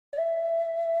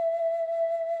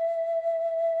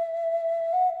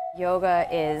Yoga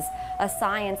is a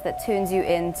science that tunes you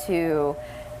into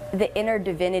the inner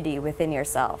divinity within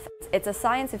yourself. It's a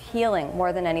science of healing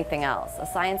more than anything else, a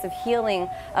science of healing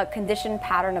a conditioned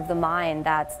pattern of the mind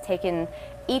that's taken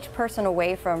each person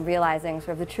away from realizing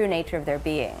sort of the true nature of their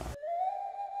being.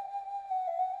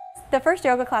 The first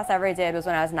yoga class I ever did was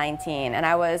when I was 19, and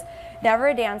I was never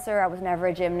a dancer, I was never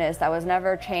a gymnast, I was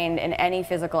never trained in any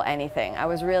physical anything. I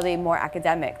was really more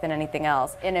academic than anything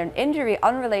else. In an injury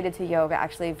unrelated to yoga,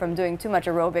 actually from doing too much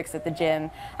aerobics at the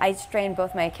gym, I strained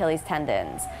both my Achilles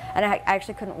tendons, and I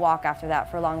actually couldn't walk after that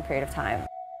for a long period of time.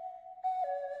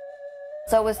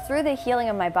 So it was through the healing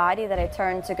of my body that I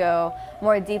turned to go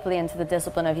more deeply into the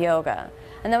discipline of yoga.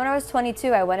 And then when I was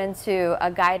 22, I went into a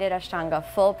guided Ashtanga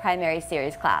full primary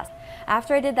series class.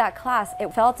 After I did that class,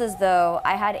 it felt as though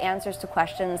I had answers to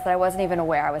questions that I wasn't even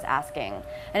aware I was asking.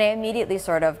 And I immediately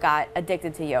sort of got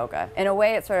addicted to yoga. In a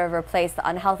way, it sort of replaced the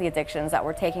unhealthy addictions that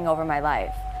were taking over my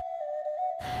life.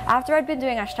 After I'd been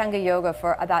doing Ashtanga yoga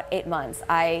for about 8 months,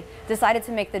 I decided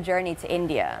to make the journey to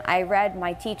India. I read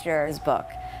my teacher's book,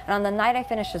 and on the night I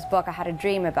finished his book, I had a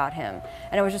dream about him,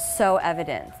 and it was just so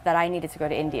evident that I needed to go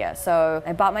to India. So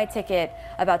I bought my ticket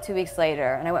about 2 weeks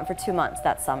later, and I went for 2 months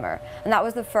that summer. And that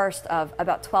was the first of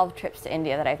about 12 trips to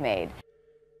India that I've made.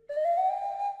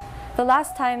 The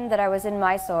last time that I was in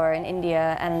Mysore in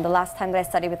India, and the last time that I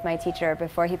studied with my teacher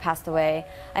before he passed away,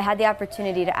 I had the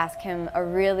opportunity to ask him a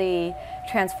really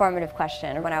transformative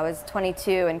question. When I was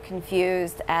 22 and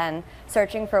confused and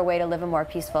searching for a way to live a more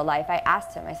peaceful life, I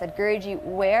asked him, I said, "Guruji,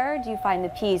 where do you find the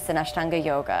peace in Ashtanga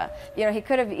yoga?" You know, he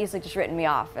could have easily just written me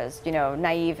off as, you know,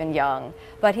 naive and young,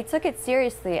 but he took it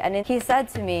seriously, and he said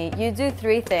to me, "You do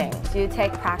 3 things. You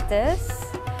take practice,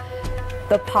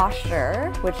 the posture,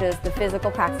 which is the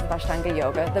physical practice of Ashtanga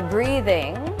yoga, the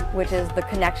breathing, which is the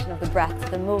connection of the breath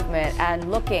to the movement, and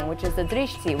looking, which is the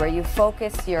drishti, where you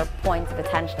focus your point of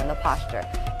attention on the posture.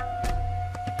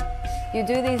 You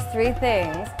do these 3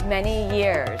 things many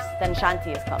years, then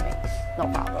Shanti is coming, no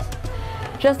problem."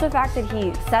 Just the fact that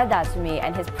he said that to me,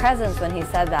 and his presence when he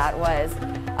said that was,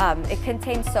 it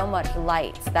contained so much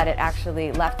light that it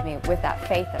actually left me with that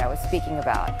faith that I was speaking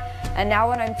about. And now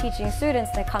when I'm teaching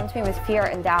students and they come to me with fear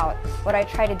and doubt, what I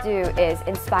try to do is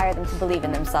inspire them to believe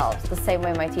in themselves, the same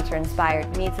way my teacher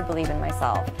inspired me to believe in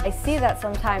myself. I see that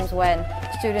sometimes when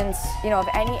students, you know, of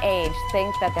any age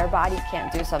think that their bodies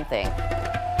can't do something.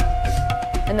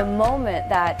 And the moment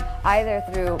that either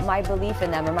through my belief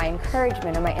in them or my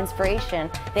encouragement or my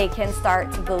inspiration, they can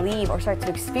start to believe or start to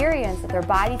experience that their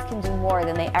bodies can do more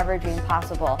than they ever dreamed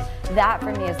possible, that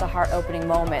for me is the heart-opening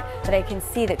moment that I can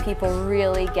see that people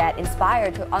really get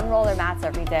inspired to unroll their mats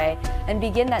every day and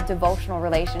begin that devotional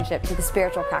relationship to the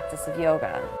spiritual practice of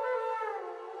yoga.